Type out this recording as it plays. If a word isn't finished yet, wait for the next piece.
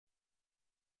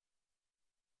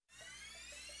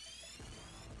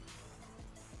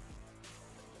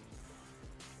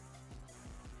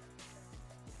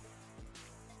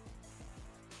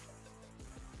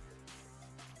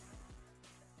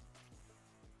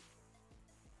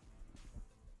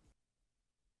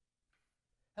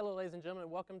Hello, ladies and gentlemen,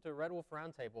 and welcome to Red Wolf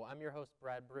Roundtable. I'm your host,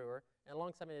 Brad Brewer, and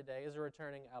alongside me today is a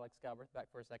returning Alex Galbraith, back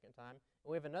for a second time.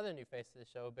 And we have another new face to the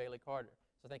show, Bailey Carter.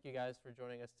 So thank you guys for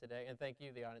joining us today, and thank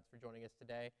you, the audience, for joining us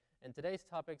today. And today's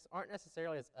topics aren't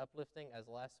necessarily as uplifting as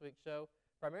last week's show,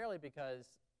 primarily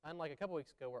because, unlike a couple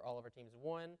weeks ago where all of our teams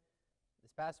won,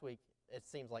 this past week it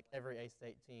seems like every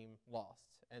A-State team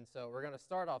lost. And so we're going to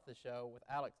start off the show with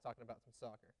Alex talking about some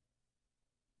soccer.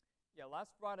 Yeah,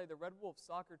 last Friday, the Red Wolves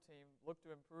soccer team looked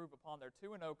to improve upon their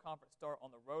 2-0 conference start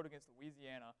on the road against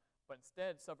Louisiana, but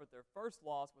instead suffered their first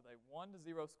loss with a 1-0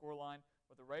 scoreline,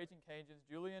 with the Raging Cajuns'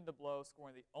 Julian DeBlow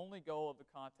scoring the only goal of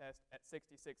the contest at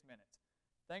 66 minutes.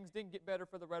 Things didn't get better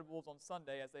for the Red Wolves on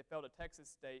Sunday as they fell to Texas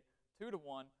State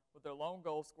 2-1 with their lone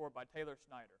goal scored by Taylor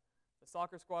Schneider. The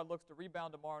soccer squad looks to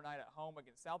rebound tomorrow night at home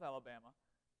against South Alabama.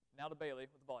 Now to Bailey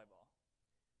with volleyball.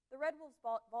 The Red Wolves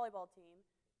volleyball team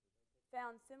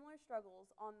found similar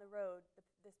struggles on the road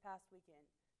this past weekend,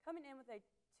 coming in with a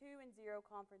 2-0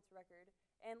 conference record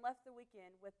and left the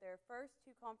weekend with their first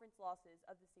two conference losses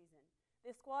of the season.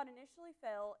 This squad initially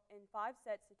fell in 5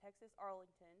 sets to Texas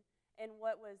Arlington in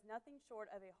what was nothing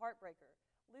short of a heartbreaker,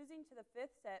 losing to the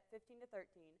 5th set 15-13.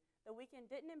 The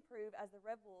weekend didn't improve as the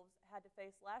Red Wolves had to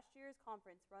face last year's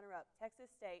conference runner-up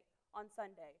Texas State on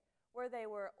Sunday, where they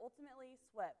were ultimately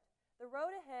swept. The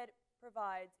road ahead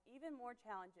provides even more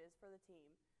challenges for the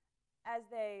team as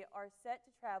they are set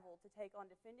to travel to take on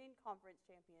defending conference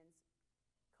champions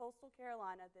Coastal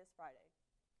Carolina this Friday.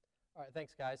 All right,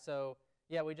 thanks, guys. So,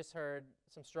 yeah, we just heard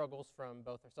some struggles from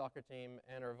both our soccer team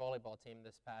and our volleyball team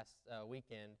this past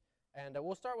weekend. And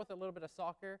we'll start with a little bit of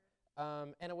soccer.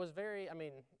 And it was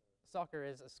soccer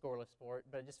is a scoreless sport,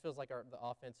 but it just feels like the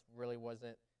offense really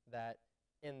wasn't that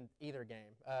in either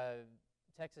game.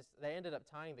 Texas, they ended up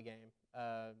tying the game,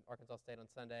 Arkansas State on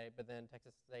Sunday, but then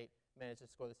Texas State managed to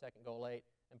score the second goal late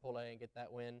and pull away and get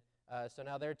that win. So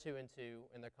now they're 2-2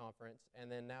 in their conference,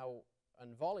 and then now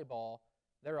in volleyball,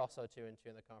 they're also 2-2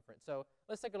 in the conference. So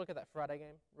let's take a look at that Friday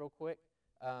game real quick.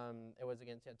 It was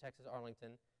against Texas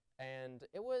Arlington, and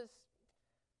it was,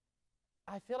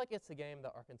 I feel like it's a game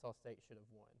that Arkansas State should have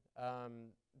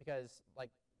won because, like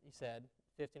you said,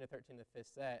 15-13 the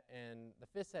 5th set, and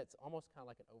the 5th set's almost kind of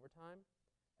like an overtime.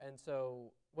 And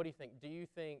so what do you think? Do you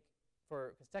think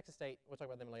because Texas State, we'll talk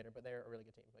about them later, but they're a really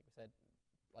good team. Like we said,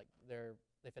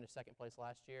 they finished second place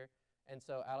last year. And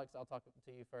so, Alex, I'll talk to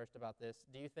you first about this.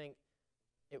 Do you think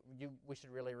we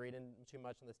should really read in too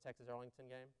much in this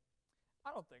Texas-Arlington game? I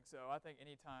don't think so. I think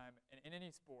anytime in any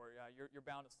sport, you're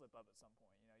bound to slip up at some point.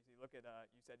 You look at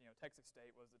you said Texas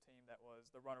State was the team that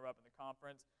was the runner-up in the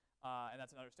conference, and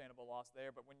that's an understandable loss there.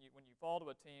 But when you fall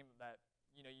to a team that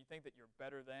you think that you're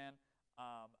better than,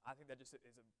 I think that just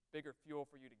is a bigger fuel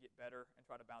for you to get better and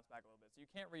try to bounce back a little bit. So you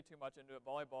can't read too much into it.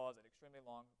 Volleyball is an extremely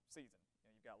long season.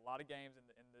 You've got a lot of games in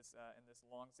this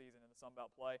long season in the Sun Belt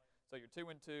play. So you're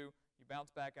 2-2. You bounce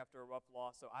back after a rough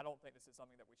loss. So I don't think this is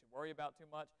something that we should worry about too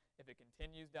much. If it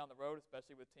continues down the road,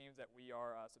 especially with teams that we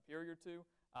are superior to,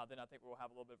 then I think we'll have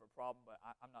a little bit of a problem. But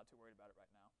I'm not too worried about it right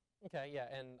now. Okay, yeah,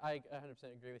 and I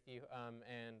 100% agree with you.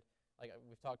 And like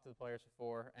we've talked to the players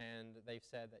before, and they've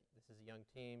said that this is a young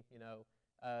team.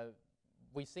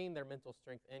 We've seen their mental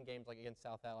strength in games like against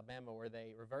South Alabama where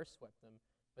they reverse swept them.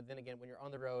 But then again, when you're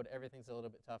on the road, everything's a little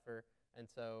bit tougher, and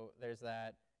so there's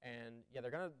that. And yeah,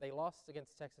 they lost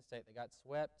against Texas State. They got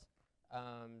swept,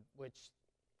 which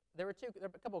there were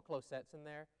a couple of close sets in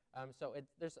there. So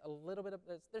there's a little bit of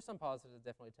there's some positives to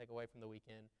definitely take away from the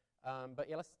weekend. But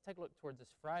yeah, let's take a look towards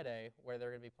this Friday where they're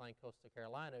going to be playing Coastal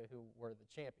Carolina, who were the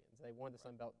champions. They won the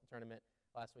Sun Belt tournament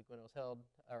last week when it was held,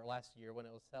 or last year when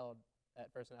it was held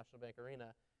at First National Bank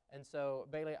Arena. And so,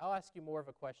 Bailey, I'll ask you more of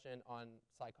a question on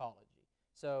psychology.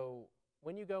 So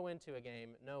when you go into a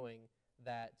game knowing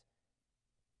that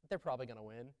they're probably going to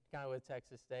win, kind of with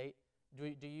Texas State,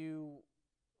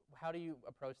 how do you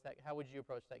approach that? How would you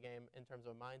approach that game in terms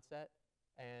of mindset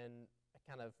and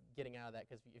kind of getting out of that?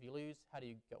 Because if you lose, how do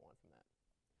you go on from that?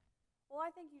 Well, I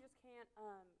think you just can't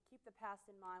keep the past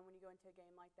in mind when you go into a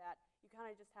game like that. You kind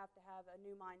of just have to have a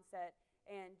new mindset,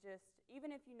 and just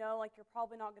even if you know like you're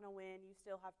probably not going to win, you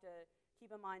still have to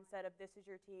keep a mindset of this is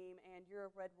your team and you're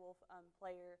a Red Wolf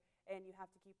player, and you have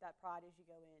to keep that pride as you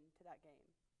go into that game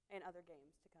and other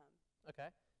games to come. Okay,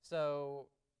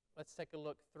 so let's take a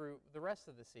look through the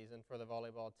rest of the season for the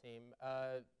volleyball team.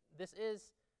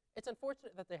 It's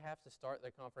unfortunate that they have to start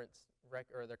their conference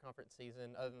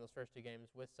season, other than those first two games,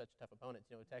 with such tough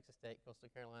opponents. Texas State, Coastal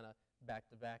Carolina,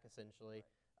 back-to-back essentially.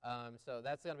 So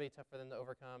that's going to be tough for them to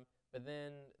overcome. But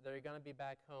then they're going to be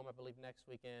back home, I believe, next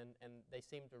weekend, and they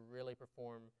seem to really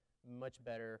perform much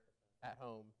better at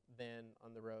home than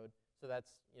on the road. So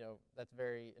that's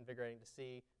very invigorating to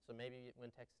see. So maybe when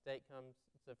Texas State comes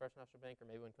to First National Bank, or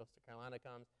maybe when Coastal Carolina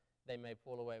comes, they may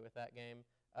pull away with that game.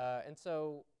 And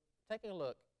so taking a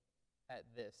look at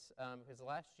this, because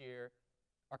last year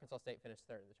Arkansas State finished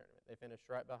third in the tournament. They finished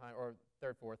right behind, or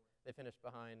third, fourth. They finished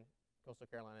behind Coastal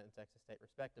Carolina and Texas State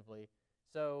respectively.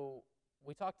 So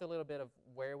we talked a little bit of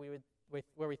where we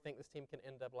think this team can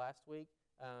end up last week.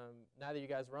 Neither of you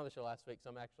guys were on the show last week, so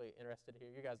I'm actually interested to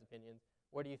hear your guys' opinions.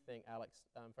 Where do you think, Alex,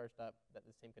 first up, that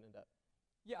this team can end up?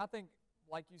 Yeah, I think,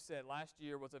 like you said, last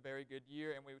year was a very good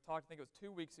year, and we talked, I think it was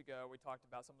 2 weeks ago, we talked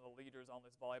about some of the leaders on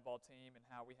this volleyball team and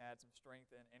how we had some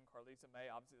strength in Carlisa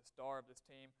May, obviously the star of this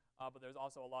team, but there's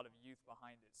also a lot of youth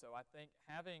behind it. So I think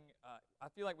I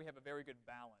feel like we have a very good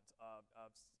balance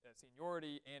of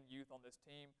seniority and youth on this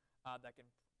team that can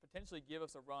potentially give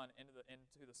us a run into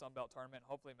the Sun Belt tournament, and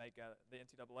hopefully make the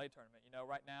NCAA tournament. You know,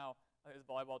 right now, his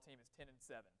volleyball team is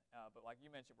 10-7, but like you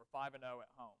mentioned, we're 5-0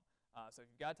 at home. So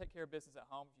you've got to take care of business at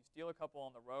home. If you steal a couple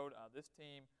on the road, this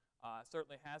team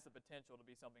certainly has the potential to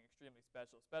be something extremely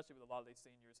special, especially with a lot of these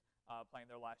seniors playing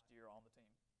their last year on the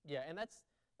team. Yeah, and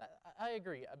I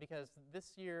agree, because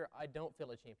this year I don't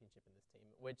feel a championship in this team,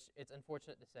 which it's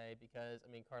unfortunate to say, because, I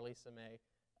mean, Carlisa May,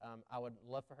 I would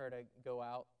love for her to go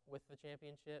out with the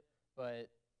championship, but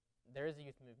there is a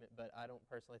youth movement, but I don't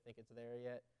personally think it's there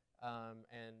yet.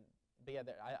 But yeah,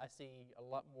 I see a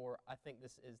lot more. I think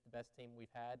this is the best team we've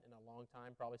had in a long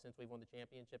time, probably since we won the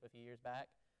championship a few years back.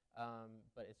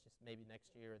 But it's just maybe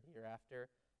next year or the year after.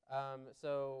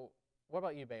 So what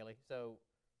about you, Bailey? So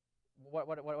what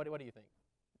do you think?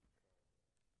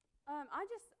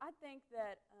 I think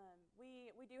that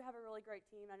we do have a really great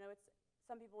team. I know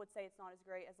some people would say it's not as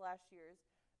great as last year's,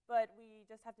 but we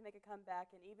just have to make a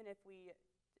comeback. And even if we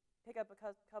pick up a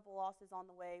couple losses on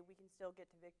the way, we can still get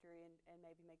to victory and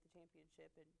maybe make the championship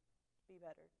and be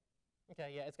better.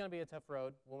 Okay, yeah, it's going to be a tough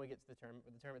road when we get to the tournament,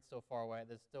 but the tournament's still far away.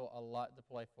 There's still a lot to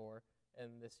play for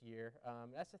in this year.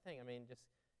 That's the thing. I mean, just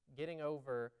getting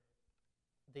over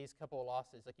these couple of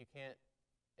losses, like you can't.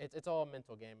 It's all a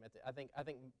mental game. I think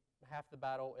half the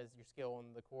battle is your skill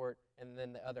on the court, and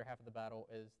then the other half of the battle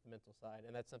is the mental side,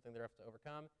 and that's something they have to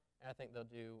overcome. And I think they'll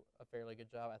do a fairly good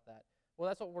job at that. Well,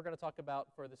 that's what we're going to talk about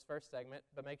for this first segment,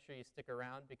 but make sure you stick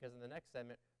around, because in the next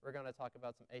segment, we're going to talk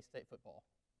about some A-State football.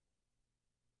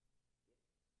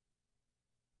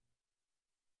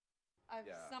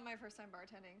 It's not my first time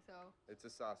bartending, so. It's a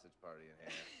sausage party in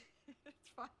here. It's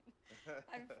fine.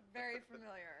 I'm very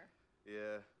familiar.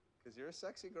 Yeah, because you're a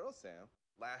sexy girl, Sam.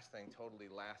 Last thing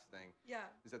Yeah.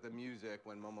 is that the music,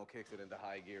 when Momo kicks it into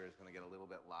high gear, is going to get a little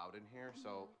bit loud in here.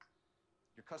 So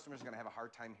your customers are going to have a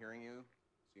hard time hearing you.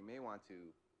 So you may want to.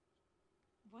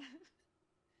 What?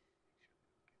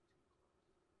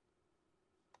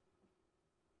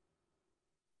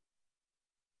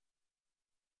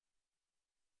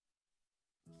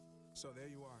 So there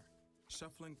you are,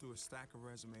 shuffling through a stack of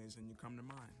resumes, and you come to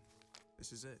mine.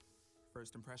 This is it,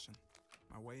 first impression,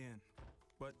 my way in.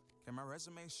 But can my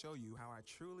resume show you how I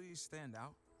truly stand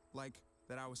out? Like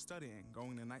that I was studying,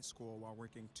 going to night school while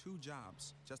working 2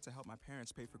 jobs just to help my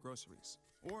parents pay for groceries.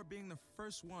 Or being the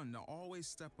first one to always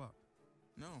step up.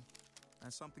 No,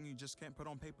 that's something you just can't put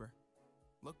on paper.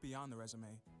 Look beyond the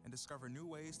resume and discover new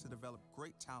ways to develop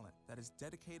great talent that is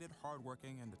dedicated,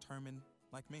 hardworking, and determined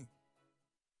like me.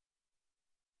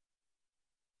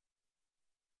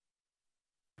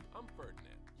 I'm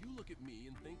Ferdinand. You look at me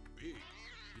and think big.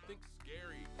 You think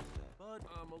scary, but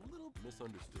I'm a little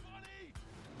misunderstood. Funny!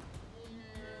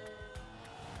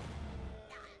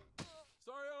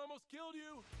 Sorry, I almost killed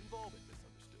you. You've all been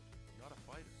misunderstood. You're not a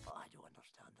fighter. I don't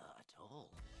understand that at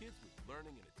all. Kids with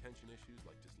learning and attention issues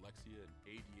like dyslexia and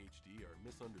ADHD are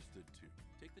misunderstood too.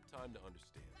 Take the time to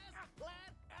understand. Best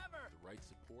plan ever! With the right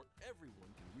support, everyone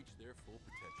can reach their full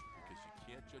potential, because you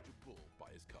can't judge a bull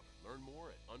by his cover. Learn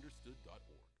more at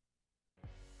understood.org.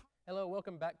 Hello,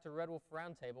 welcome back to Red Wolf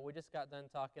Roundtable. We just got done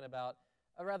talking about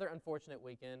a rather unfortunate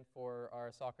weekend for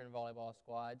our soccer and volleyball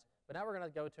squads, but now we're going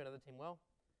to go to another team. Well,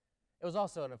 it was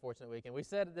also an unfortunate weekend. We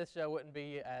said this show wouldn't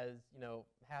be as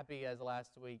happy as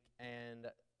last week, and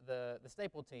the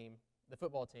staple team, the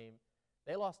football team,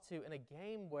 they lost in a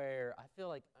game where I feel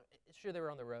like, sure, they were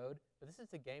on the road, but this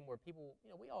is a game where people,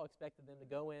 we all expected them to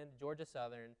go in Georgia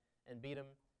Southern and beat them.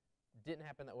 Didn't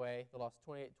happen that way. They lost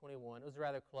 28-21. It was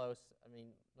rather close. I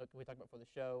mean, look, we talked about before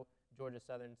the show, Georgia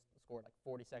Southern scored like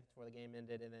 40 seconds before the game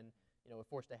ended, and then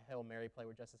forced a Hail Mary play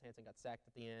where Justice Hansen got sacked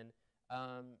at the end.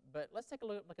 But let's take a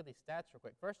look at these stats real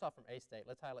quick. First off, from A-State,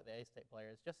 let's highlight the A-State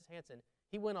players. Justice Hansen,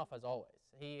 he went off as always.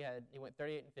 He went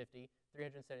 38-50,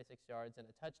 376 yards and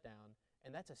a touchdown.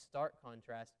 and that's a stark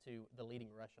contrast to the leading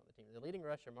rusher on the team. The leading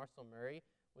rusher, Marcel Murray,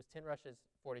 was 10 rushes,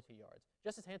 42 yards.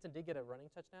 Justice Hansen did get a running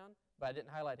touchdown, but I didn't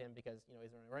highlight him because, you know,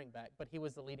 he's a running back, but he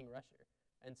was the leading rusher.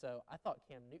 And so I thought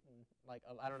Cam Newton, like,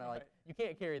 I don't know, like, you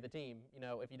can't carry the team, you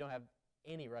know, if you don't have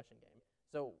any rushing game.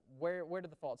 So where did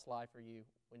the faults lie for you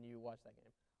when you watched that game?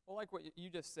 Well, like what you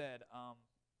just said,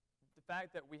 the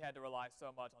fact that we had to rely so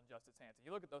much on Justice Hansen.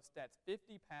 You look at those stats,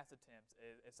 50 pass attempts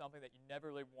is something that you never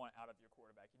really want out of your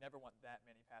quarterback. You never want that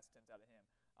many pass attempts out of him.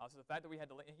 So the fact that we had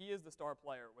to, he is the star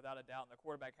player without a doubt, and the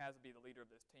quarterback has to be the leader of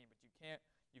this team. But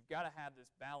you've got to have this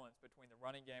balance between the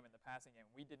running game and the passing game.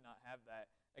 We did not have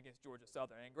that against Georgia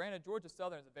Southern. And granted, Georgia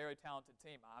Southern is a very talented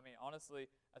team. I mean, honestly,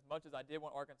 as much as I did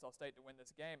want Arkansas State to win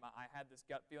this game, I had this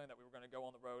gut feeling that we were going to go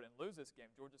on the road and lose this game.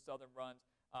 Georgia Southern runs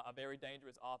a very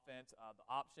dangerous offense. The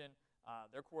option,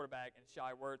 their quarterback, and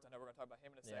Shy Wirtz, I know we're going to talk about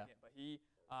him in a second, but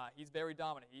he's very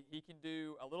dominant. He can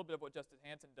do a little bit of what Justice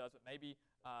Hansen does, but maybe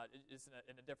it's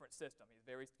in a different system. He's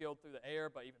very skilled through the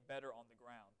air, but even better on the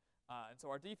ground. And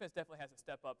so our defense definitely has to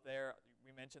step up there.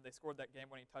 We mentioned they scored that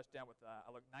game-winning touchdown with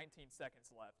 19 seconds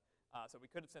left. So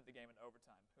we could have sent the game in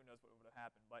overtime. Who knows what would have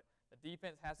happened. But the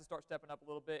defense has to start stepping up a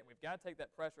little bit, and we've got to take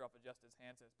that pressure off of Justice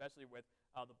Hansen, especially with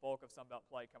the bulk of Sunbelt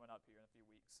play coming up here in a few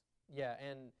weeks. Yeah,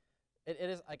 and it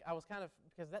is like I was kind of,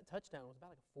 because that touchdown was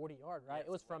about like a 40-yard, right? Yes,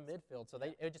 it was from midfield, so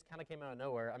it just kind of came out of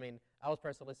nowhere. I mean, I was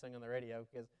personally listening on the radio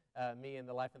because me and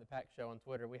the Life in the Pack show on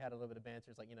Twitter, we had a little bit of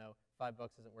banter. It's like, you know, $5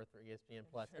 isn't worth for ESPN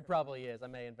Plus. It probably is. I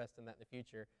may invest in that in the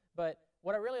future. But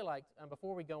what I really liked,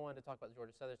 before we go on to talk about the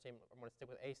Georgia Southern team, I'm going to stick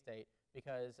with A-State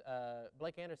because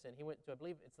Blake Anderson, he went to, I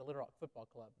believe it's the Little Rock Football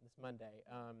Club this Monday.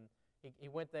 He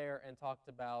went there and talked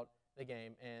about the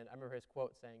game, and I remember his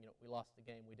quote saying, you know, we lost the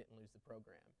game, we didn't lose the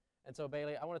program. And so,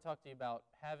 Bailey, I want to talk to you about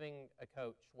having a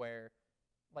coach where,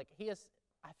 like,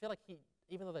 I feel like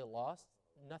even though they lost,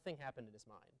 nothing happened in his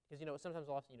mind. Because, you know, sometimes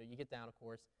lost, you know, you get down, of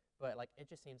course, but, like, it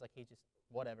just seems like he just,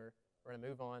 whatever, we're going to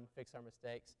move on, fix our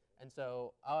mistakes. And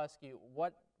so I'll ask you,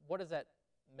 what does that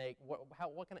make,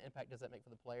 what kind of impact does that make for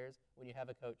the players when you have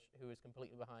a coach who is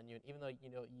completely behind you, and even though,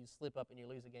 you know, you slip up and you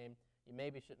lose a game you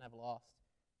maybe shouldn't have lost,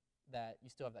 that you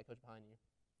still have that coach behind you?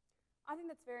 I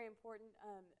think that's very important.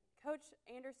 Coach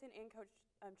Anderson and Coach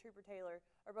Trooper Taylor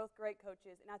are both great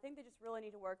coaches, and I think they just really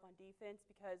need to work on defense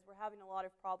because we're having a lot of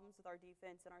problems with our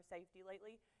defense and our safety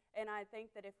lately. And I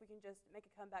think that if we can just make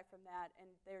a comeback from that,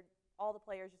 and all the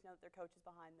players just know that their coach is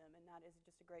behind them, and that is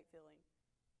just a great feeling.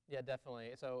 Yeah,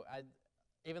 definitely. So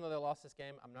even though they lost this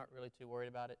game, I'm not really too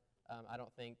worried about it. I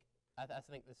think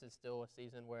this is still a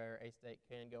season where A-State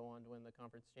can go on to win the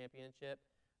conference championship.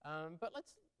 But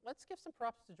let's give some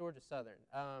props to Georgia Southern.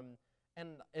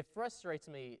 And it frustrates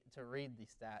me to read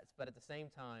these stats, but at the same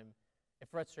time, it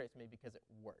frustrates me because it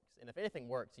works. And if anything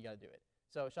works, you got to do it.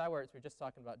 So Shy Wirtz, we were just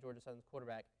talking about Georgia Southern's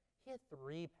quarterback. He had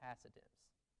 3 pass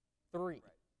attempts. 3. Right.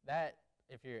 That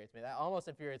infuriates me. That almost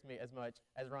infuriates me as much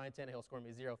as Ryan Tannehill scoring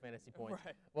me 0 fantasy points.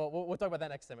 Right. Well, we'll talk about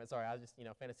that next segment. Sorry, I was just, you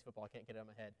know, fantasy football, I can't get it out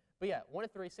of my head. But yeah, 1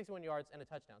 of 3, 61 yards, and a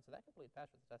touchdown. So that completed pass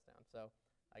with a touchdown. So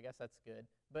I guess that's good.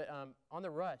 But on the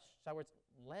rush, Shy Wirtz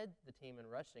led the team in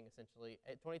rushing, essentially,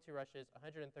 at 22 rushes,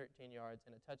 113 yards,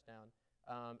 and a touchdown.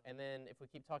 And then if we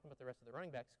keep talking about the rest of the running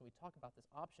backs, can we talk about this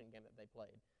option game that they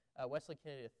played? Wesley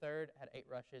Kennedy III had 8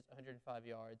 rushes, 105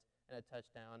 yards, and a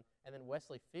touchdown. And then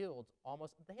Wesley Fields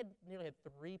nearly had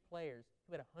 3 players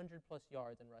who had 100-plus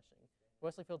yards in rushing.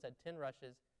 Wesley Fields had 10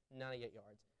 rushes, 98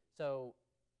 yards. So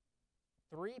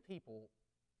 3 people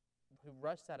who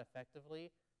rushed that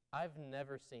effectively. I've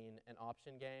never seen an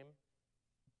option game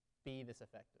be this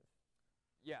effective.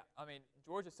 Yeah, I mean,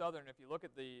 Georgia Southern, if you look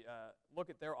at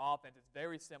their offense, it's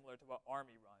very similar to what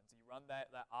Army runs. You run that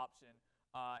option,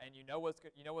 and you know what's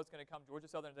going to come.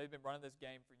 Georgia Southern, they've been running this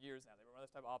game for years now. They've been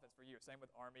running this type of offense for years. Same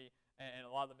with Army and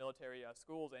a lot of the military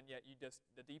schools, and yet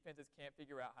the defenses can't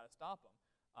figure out how to stop them.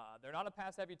 They're not a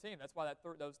pass-heavy team. That's why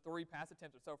those 3 pass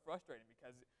attempts are so frustrating,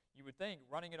 because you would think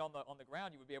running it on the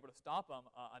ground you would be able to stop them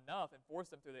enough and force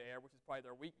them through the air, which is probably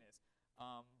their weakness.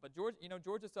 But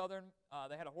Georgia Southern,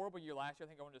 they had a horrible year last year.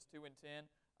 I think going just 2-10.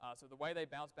 So the way they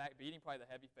bounced back, beating probably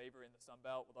the heavy favorite in the Sun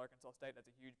Belt with Arkansas State, that's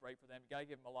a huge break for them. You got to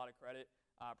give them a lot of credit.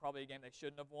 Probably a game they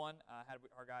shouldn't have won had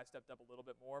our guys stepped up a little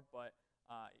bit more, but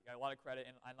you got a lot of credit.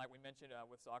 And like we mentioned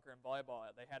with soccer and volleyball,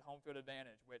 they had home field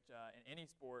advantage, which in any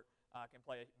sport can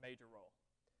play a major role.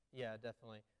 Yeah,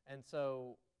 definitely. And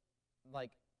so,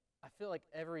 like, I feel like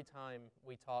every time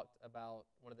we talked about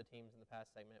one of the teams in the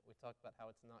past segment, we talked about how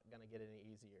it's not going to get any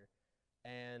easier.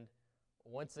 And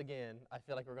once again, I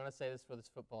feel like we're going to say this for this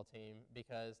football team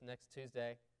because next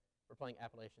Tuesday we're playing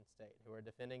Appalachian State, who are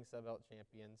defending Sunbelt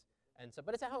champions. And so,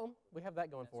 but it's at home. We have that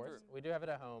going for us. We do have it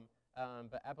at home.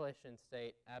 But Appalachian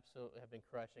State absolutely have been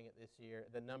crushing it this year.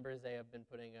 The numbers they have been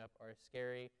putting up are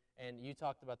scary. And you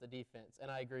talked about the defense,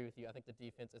 and I agree with you. I think the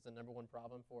defense is the #1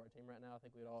 problem for our team right now. I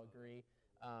think we'd all agree.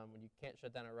 When you can't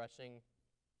shut down a rushing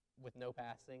with no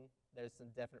passing, there's some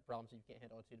definite problems you can't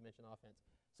handle a two-dimensional offense.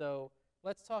 So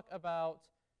let's talk about,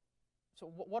 so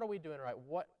what are we doing right?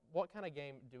 What kind of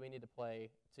game do we need to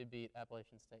play to beat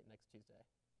Appalachian State next Tuesday?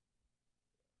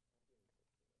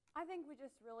 I think we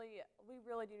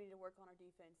really do need to work on our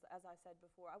defense, as I said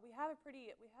before. We have a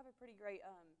pretty great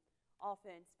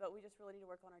offense, but we just really need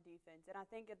to work on our defense. And I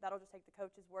think that'll just take the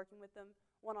coaches working with them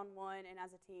one-on-one and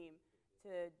as a team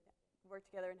to work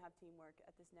together and have teamwork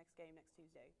at this next game next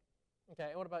Tuesday.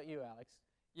 Okay, and what about you, Alex?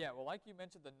 Yeah, well, like you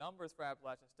mentioned, the numbers for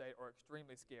Appalachian State are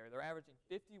extremely scary. They're averaging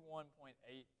 51.8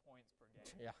 points per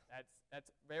game. Yeah.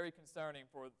 That's very concerning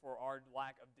for our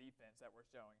lack of defense that we're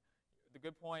showing. The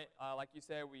good point, like you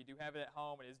said, we do have it at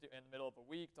home. It is in the middle of a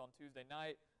week. It's on Tuesday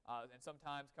night. And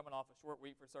sometimes coming off a short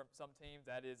week for some teams,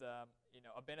 that is a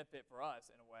benefit for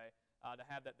us in a way to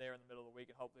have that there in the middle of the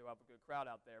week, and hopefully we'll have a good crowd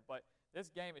out there. But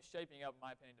this game is shaping up, in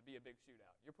my opinion, to be a big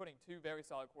shootout. You're putting two very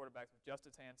solid quarterbacks with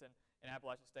Justice Hansen and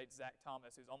Appalachian State's Zach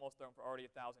Thomas, who's almost thrown for already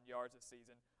 1,000 yards this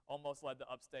season, almost led the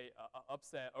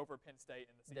upset over Penn State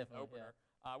in the season opener,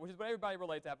 which is what everybody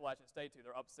relates Appalachian State to.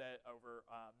 Their upset over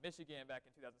Michigan back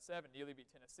in 2007, nearly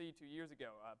beat Tennessee 2 years ago,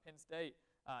 Penn State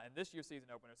in this year's season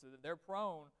opener. So they're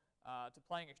prone to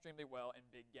playing extremely well in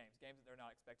big games that they're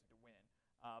not expected to win.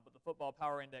 But the football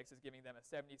power index is giving them a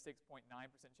 76.9%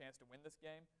 chance to win this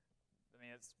game. I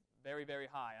mean, it's very, very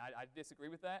high. I disagree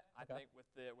with that. I think with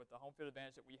the home field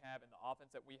advantage that we have and the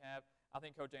offense that we have, I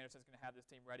think Coach Anderson's going to have this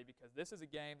team ready, because this is a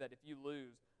game that if you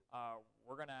lose,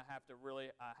 we're going to have to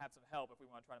really have some help if we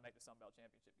want to try to make the Sun Belt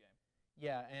Championship game.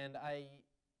 Yeah, and I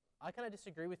kind of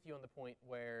disagree with you on the point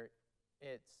where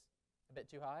it's a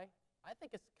bit too high. I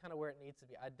think it's kind of where it needs to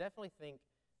be. I definitely think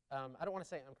I don't want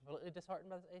to say I'm completely disheartened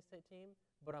by this A-State team,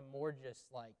 but I'm more just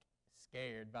like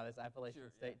scared by this Appalachian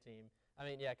State team. I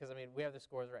mean, yeah, because I mean we have the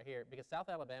scores right here. Because South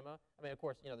Alabama, I mean, of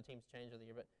course, the teams changed over the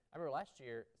year, but I remember last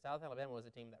year South Alabama was a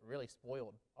team that really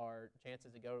spoiled our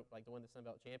chances to go to win the Sun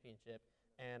Belt Championship,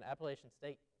 and Appalachian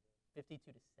State 52-7.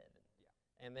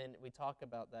 Yeah. And then we talk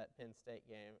about that Penn State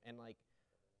game, and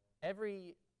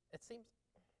it seems.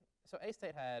 So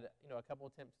A-State had a couple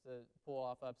attempts to pull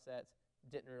off upsets,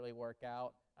 didn't really work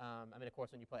out. I mean, of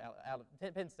course, when you play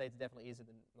Penn State's definitely easier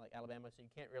than Alabama, so you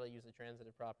can't really use the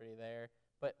transitive property there.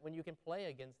 But when you can play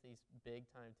against these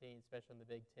big-time teams, especially in the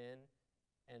Big Ten,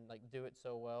 and do it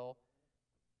so well,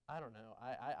 I don't know.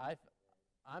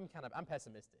 I'm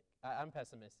pessimistic. I'm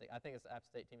pessimistic. I think this App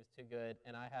State team is too good,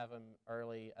 and I have them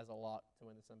early as a lock to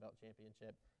win the Sun Belt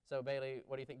Championship. So Bailey,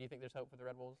 what do you think? Do you think there's hope for the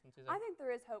Red Wolves on Tuesday? I think there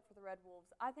is hope for the Red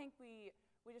Wolves. I think we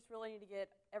just really need to get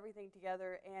everything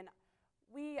together, and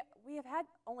we have had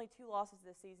only 2 losses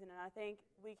this season, and I think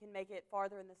we can make it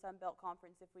farther in the Sun Belt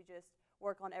Conference if we just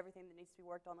work on everything that needs to be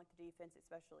worked on, like the defense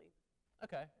especially.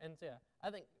 Okay, and so, yeah,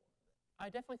 I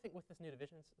definitely think with this new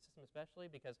division system especially,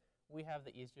 because we have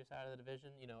the easier side of the division.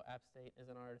 App State is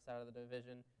on our side of the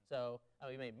division, so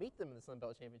we may meet them in the Sun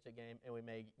Belt Championship game, and we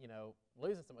may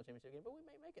lose the Sun Belt Championship game, but we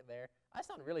may make it there. I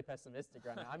sound really pessimistic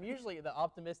right now. I'm usually the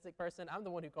optimistic person. I'm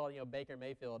the one who called Baker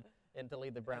Mayfield in to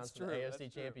lead the Browns to the ASU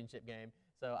Championship game.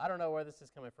 So I don't know where this is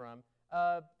coming from,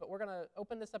 but we're gonna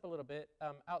open this up a little bit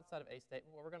outside of A-State.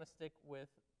 We're gonna stick with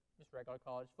just regular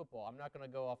college football. I'm not gonna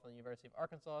go off on the University of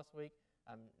Arkansas this week.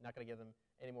 I'm not going to give them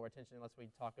any more attention unless we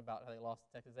talk about how they lost to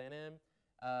Texas A&M.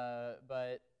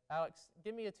 But Alex,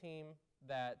 give me a team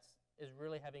that is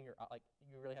really having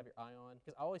you really have your eye on,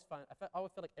 because I always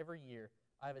feel like every year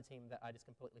I have a team that I just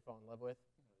completely fall in love with.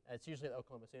 It's usually the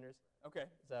Oklahoma Sooners. Okay.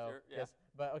 So sure, yeah. Yes,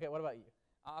 but okay, what about you?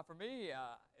 For me,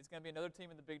 it's going to be another team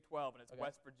in the Big 12, and it's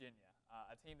West Virginia,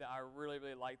 a team that I really,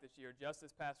 really like this year. Just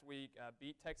this past week,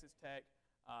 beat Texas Tech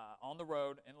on the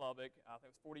road in Lubbock. I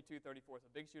think it was 42-34. It's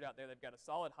a big shootout there. They've got a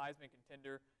solid Heisman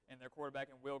contender in their quarterback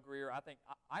in Will Grier. I think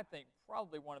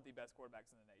probably one of the best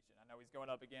quarterbacks in the nation. I know he's going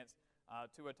up against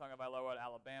Tua Tagovailoa at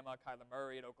Alabama, Kyler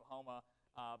Murray at Oklahoma,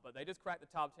 but they just cracked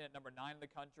the top 10 at number 9 in the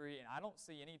country, and I don't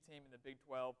see any team in the Big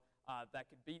 12 that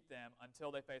could beat them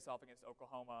until they face off against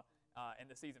Oklahoma in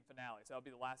the season finale. So that'll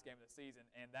be the last game of the season,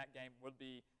 and that game would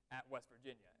be at West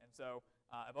Virginia. And so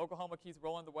if Oklahoma keeps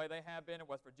rolling the way they have been and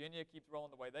West Virginia keeps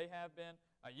rolling the way they have been,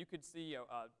 you could see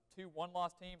 2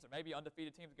 one-loss teams or maybe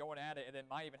undefeated teams going at it, and then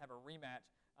might even have a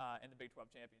rematch in the Big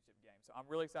 12 championship game. So I'm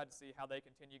really excited to see how they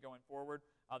continue going forward.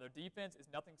 Their defense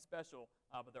is nothing special,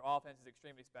 but their offense is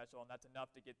extremely special, and that's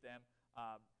enough to get them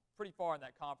pretty far in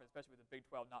that conference, especially with the Big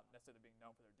 12 not necessarily being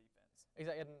known for their defense.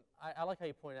 Exactly, and I like how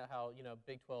you pointed out how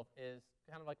Big 12 is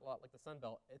kind of like a lot like the Sun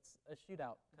Belt. It's a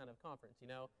shootout kind of conference,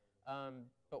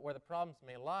 But where the problems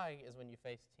may lie is when you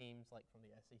face teams like from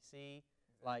the SEC.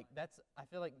 Like I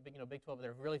feel like Big 12,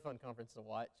 they're a really fun conference to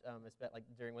watch, especially like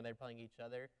during when they're playing each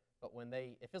other. But when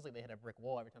it feels like they hit a brick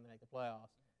wall every time they make the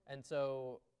playoffs. And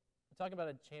so, talking about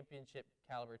a championship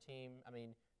caliber team, I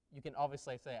mean, you can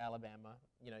obviously say Alabama.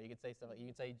 You can say stuff like you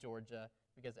can say Georgia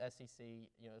because SEC.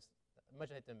 Much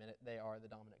as I hate to admit it, they are the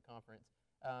dominant conference.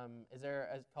 Is there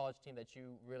a college team that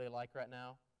you really like right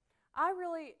now?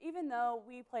 Even though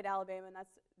we played Alabama, and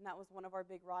that was one of our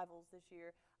big rivals this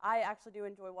year, I actually do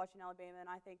enjoy watching Alabama, and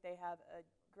I think they have a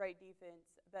great defense,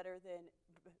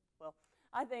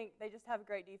 I think they just have a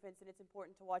great defense, and it's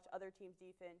important to watch other teams'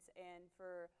 defense and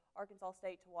for Arkansas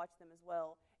State to watch them as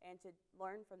well and to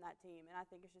learn from that team. And I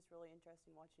think it's just really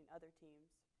interesting watching other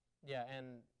teams. Yeah,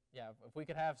 if we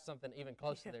could have something even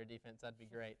close to their defense, that'd be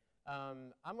great.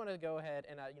 I'm going to go ahead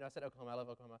and I said Oklahoma. I love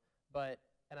Oklahoma,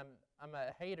 and I'm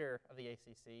a hater of the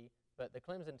ACC. But the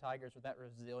Clemson Tigers, with that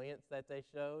resilience that they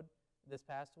showed this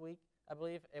past week, I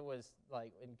believe it was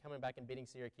like in coming back and beating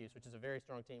Syracuse, which is a very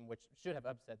strong team, which should have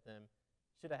upset them.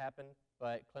 Should have happened,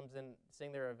 but Clemson,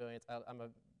 seeing their resilience, I'm a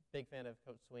big fan of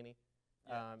Coach Sweeney.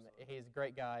 Yeah, he's a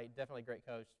great guy, definitely a great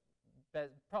coach.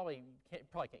 Probably can't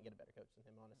get a better coach than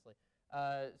him, honestly.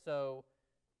 So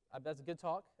that's a good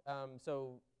talk.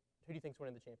 So who do you think's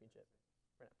winning the championship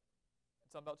right now?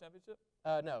 Sun Belt Championship?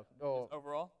 No. Oh, just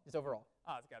overall? Just overall.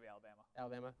 It's got to be Alabama.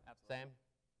 Alabama? Absolutely. Sam?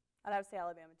 I'd have to say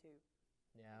Alabama, too.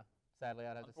 Yeah. Sadly,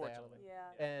 I'd have to say Alabama.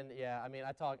 Yeah. And, I mean,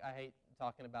 I hate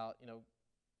talking about,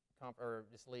 or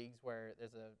just leagues where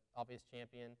there's an obvious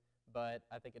champion, but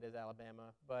I think it is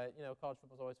Alabama. But, college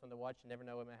football is always fun to watch. You never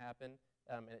know what may happen,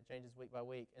 and it changes week by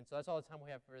week. And so that's all the time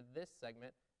we have for this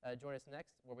segment. Join us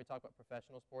next where we talk about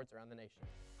professional sports around the nation.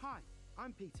 Hi,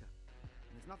 I'm Peter,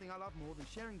 and there's nothing I love more than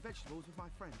sharing vegetables with my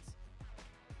friends.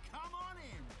 Come on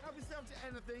in, help yourself to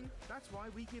anything. That's why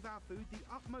we give our food the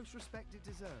utmost respect it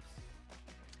deserves.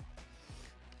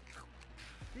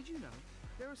 Did you know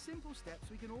there are simple steps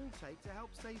we can all take to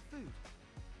help save food?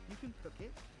 You can cook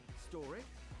it, store it,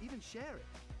 even share it.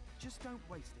 Just don't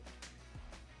waste it.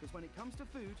 Because when it comes to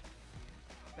food,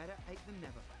 better ate than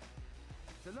never.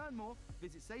 To learn more,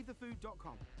 visit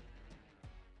SaveTheFood.com.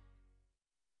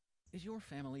 Is your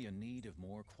family in need of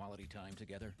more quality time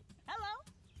together? Hello,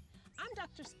 I'm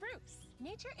Dr. Spruce.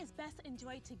 Nature is best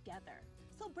enjoyed together.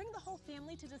 So bring the whole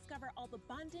family to discover all the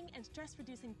bonding and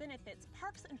stress-reducing benefits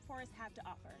parks and forests have to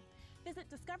offer. Visit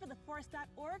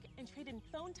discovertheforest.org and trade in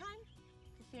phone time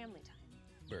for family time.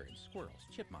 Birds, squirrels,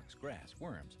 chipmunks, grass,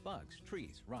 worms, bugs,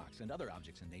 trees, rocks, and other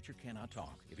objects in nature cannot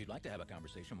talk. If you'd like to have a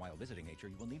conversation while visiting nature,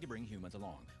 you will need to bring humans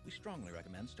along. We strongly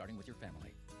recommend starting with your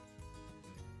family.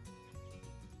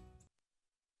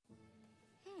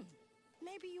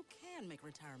 Maybe you can make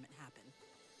retirement happen.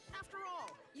 After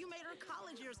all, you made her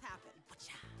college years happen.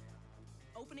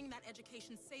 Opening that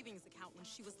education savings account when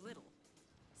she was little.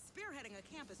 Spearheading a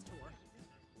campus tour.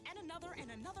 And another,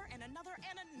 and another, and another,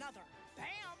 and another.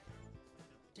 Bam!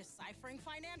 Deciphering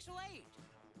financial aid.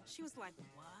 She was like,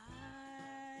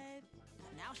 what?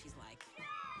 And now she's like,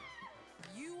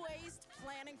 you aced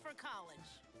planning for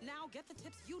college. Now get the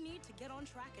tips you need to get on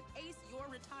track at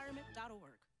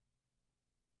aceyourretirement.org.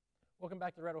 Welcome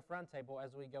back to the Red Wolf Roundtable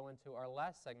as we go into our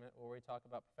last segment where we talk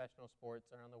about professional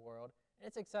sports around the world. And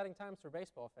it's exciting times for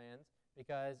baseball fans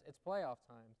because it's playoff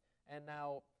time. And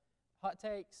now, hot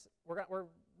takes, we're not going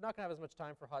to have as much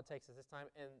time for hot takes as this time.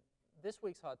 And this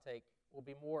week's hot take will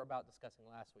be more about discussing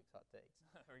last week's hot takes.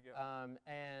 There we go.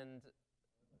 And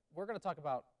we're going to talk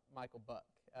about Michael Buck.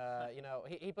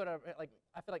 He put a,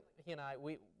 I feel like he and I,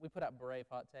 we put out brave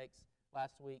hot takes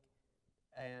last week.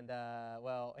 And,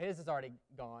 well, his is already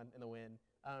gone in the wind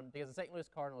because the St. Louis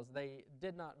Cardinals, they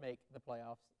did not make the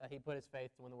playoffs. He put his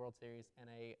faith to win the World Series and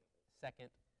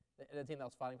the team that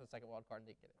was fighting for the second wild card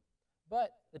didn't get it.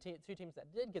 But the two teams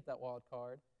that did get that wild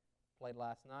card played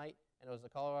last night, and it was the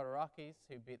Colorado Rockies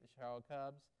who beat the Chicago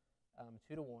Cubs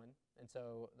 2-1. And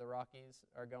so the Rockies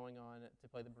are going on to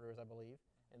play the Brewers, I believe,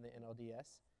 in the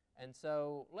NLDS. And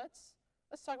so let's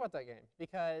talk about that game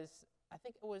because I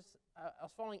think it was, I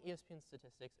was following ESPN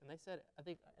statistics, and they said, I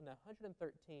think in 113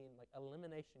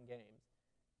 elimination games,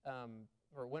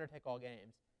 or winner-take-all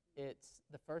games, it's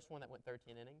the first one that went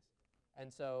 13 innings.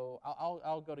 And so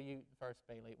I'll go to you first,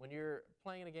 Bailey. When you're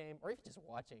playing a game, or even just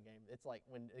watching a game, it's like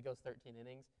when it goes 13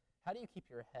 innings, how do you keep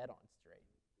your head on straight?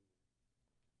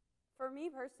 For me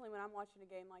personally, when I'm watching a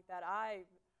game like that, I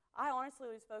honestly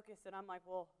lose focus, and I'm like,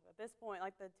 well, at this point,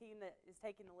 like the team that is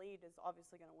taking the lead is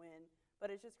obviously going to win. But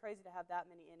it's just crazy to have that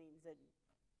many innings and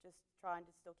just trying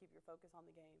to still keep your focus on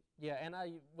the game. Yeah, and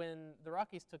when the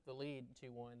Rockies took the lead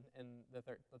 2-1 in the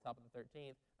top of the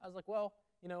 13th, I was like, well,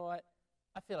 you know what?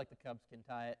 I feel like the Cubs can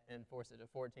tie it and force it to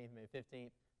 14th, maybe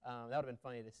 15th. That would have been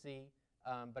funny to see,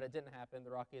 but it didn't happen.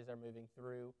 The Rockies are moving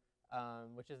through,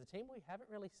 which is a team we haven't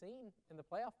really seen in the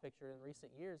playoff picture in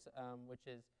recent years, which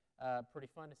is pretty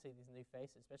fun to see these new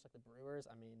faces, especially like the Brewers.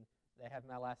 I mean, they have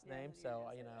my last name, so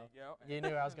you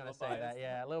knew I was going to say that.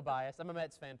 Yeah, a little biased. I'm a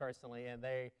Mets fan personally, and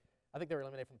I think they were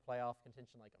eliminated from the playoff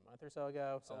contention like a month or so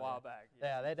ago. So a while back.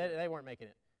 Yeah, they weren't making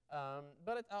it.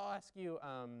 But I'll ask you.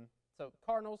 So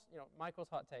Cardinals, Michael's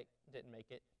hot take didn't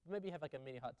make it. Maybe you have like a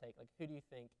mini hot take. Like, who do you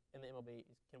think in the MLB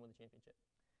can win the championship?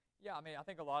 Yeah, I mean, I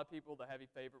think a lot of people, the heavy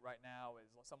favorite right now is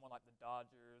someone like the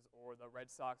Dodgers or the Red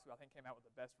Sox, who I think came out with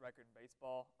the best record in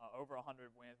baseball, over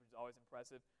 100 wins, which is always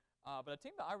impressive. But a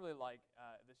team that I really like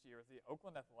this year is the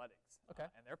Oakland Athletics. Okay.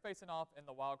 And they're facing off in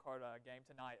the wild card game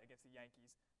tonight against the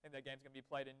Yankees. I think that game's going to be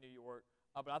played in New York.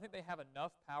 But I think they have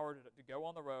enough power to go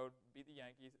on the road, beat the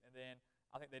Yankees, and then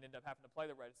I think they'd end up having to play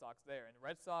the Red Sox there. And the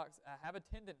Red Sox have a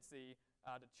tendency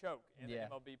to choke in the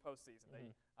MLB postseason.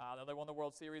 They won the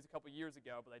World Series a couple years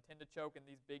ago, but they tend to choke in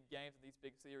these big games and these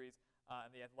big series.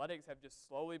 And the Athletics have just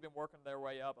slowly been working their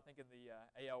way up. I think in the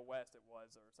AL West it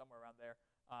was, or somewhere around there.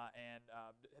 And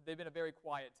they've been a very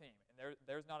quiet team. And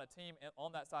there's not a team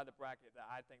on that side of the bracket that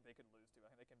I think they could lose to.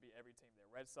 I think they can beat every team there.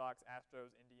 Red Sox,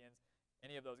 Astros, Indians,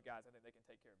 any of those guys, I think they can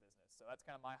take care of business. So that's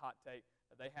kind of my hot take,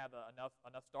 that they have enough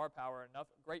star power,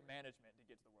 enough great management to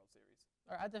get to the World Series.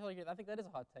 All right, I definitely agree. I think that is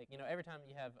a hot take. Every time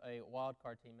you have a wild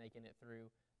card team making it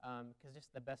through, because just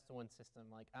the best of one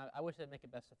system, like I wish they'd make it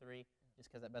best of three,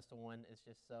 just because that best of one is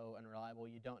just so unreliable.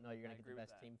 You don't know you're going to get the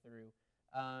best team through.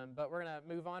 But we're going to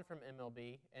move on from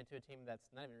MLB into a team that's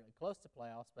not even really close to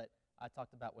playoffs, but I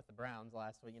talked about with the Browns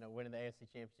last week, winning the AFC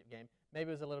Championship game.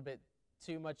 Maybe it was a little bit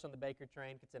too much on the Baker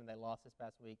train, considering they lost this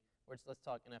past week. Let's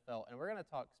talk NFL. And we're going to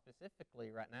talk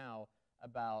specifically right now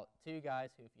about two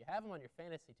guys who, if you have them on your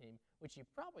fantasy team, which you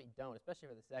probably don't, especially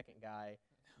for the second guy,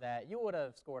 that you would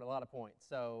have scored a lot of points.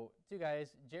 So two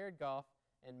guys, Jared Goff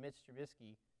and Mitch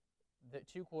Trubisky, the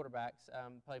two quarterbacks,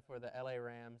 play for the LA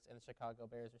Rams and the Chicago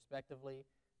Bears respectively.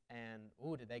 And,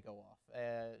 did they go off.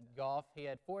 Goff, he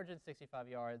had 465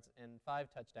 yards and 5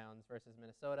 touchdowns versus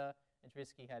Minnesota, and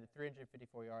Trubisky had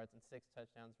 354 yards and 6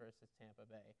 touchdowns versus Tampa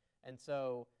Bay. And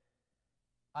so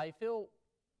I feel,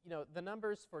 the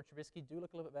numbers for Trubisky do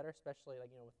look a little bit better, especially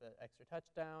with the extra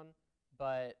touchdown.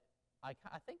 But I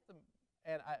think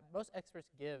most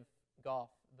experts give Goff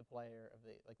the player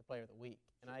of the week,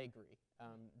 and I agree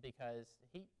because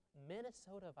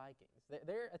Minnesota Vikings,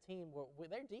 they're a team where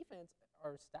their defense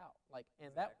are stout,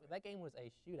 and that game was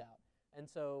a shootout. And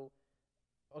so,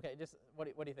 okay, just what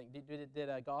do you think? Did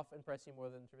Goff impress you more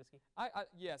than Trubisky?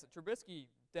 Yes, Trubisky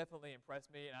definitely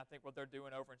impressed me, and I think what they're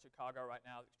doing over in Chicago right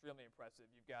now is extremely impressive.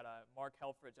 You've got Mark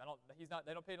Helfrich.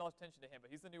 They don't pay a lot of attention to him,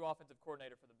 but he's the new offensive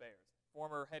coordinator for the Bears,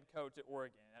 former head coach at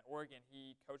Oregon. At Oregon,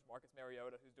 he coached Marcus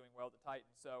Mariota, who's doing well at the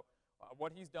Titans. So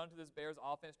what he's done to this Bears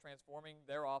offense, transforming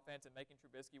their offense and making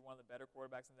Trubisky one of the better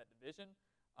quarterbacks in that division,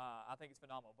 I think it's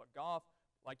phenomenal. But Goff,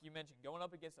 like you mentioned, going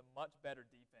up against a much better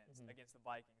defense against the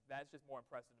Vikings, that's just more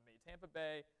impressive to me. Tampa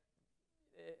Bay,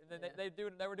 they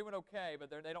were doing okay, but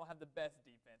they don't have the best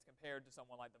defense compared to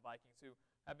someone like the Vikings, who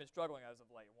have been struggling as of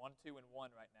late, 1-2-1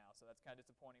 right now. So that's kind of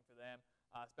disappointing for them,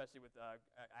 especially with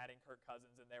adding Kirk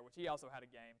Cousins in there, which he also had a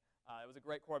game. It was a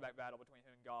great quarterback battle between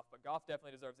him and Goff, but Goff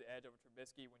definitely deserves the edge over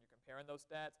Trubisky when you're comparing those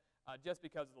stats, just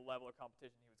because of the level of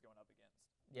competition he was going up against.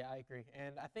 Yeah, I agree.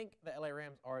 And I think the LA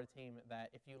Rams are a team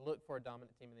that, if you look for a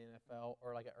dominant team in the NFL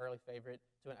or like an early favorite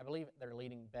to win, I believe they're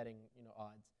leading betting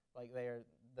odds. Like, they are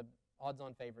the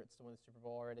odds-on favorites to win the Super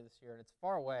Bowl already this year, and it's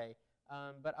far away.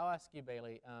 But I'll ask you,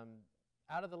 Bailey,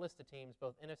 out of the list of teams,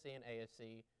 both NFC and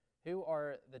AFC, who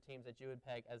are the teams that you would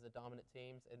peg as the dominant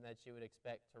teams and that you would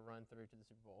expect to run through to the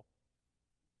Super Bowl?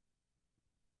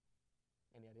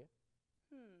 Any idea?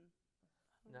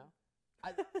 No?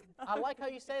 I like how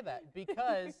you say that,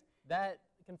 because that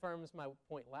confirms my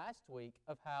point last week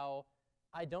of how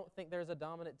I don't think there's a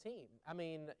dominant team. I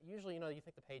mean, usually, you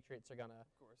think the Patriots are going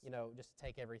to, just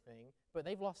take everything, but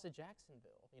they've lost to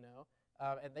Jacksonville,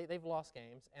 and they've lost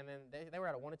games, and then they were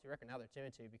at a 1-2 record. Now they're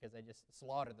 2-2 because they just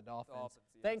slaughtered the Dolphins. Yes.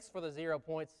 Thanks for the 0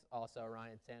 points also,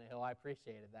 Ryan Tannehill. I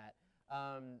appreciated that.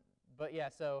 But yeah,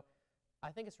 so I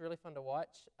think it's really fun to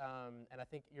watch, and I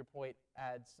think your point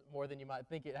adds more than you might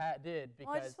think it did.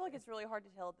 Because I just feel like it's really hard to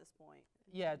tell at this point.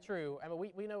 Yeah, true. I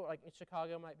mean, we know, like, in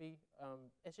Chicago might be,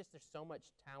 it's just there's so much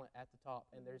talent at the top,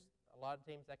 and there's a lot of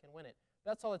teams that can win it.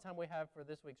 That's all the time we have for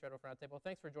this week's Red Wolf Roundtable.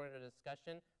 Thanks for joining the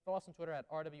discussion. Follow us on Twitter at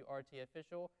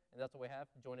RWRTOfficial, and that's all we have.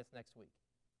 Join us next week.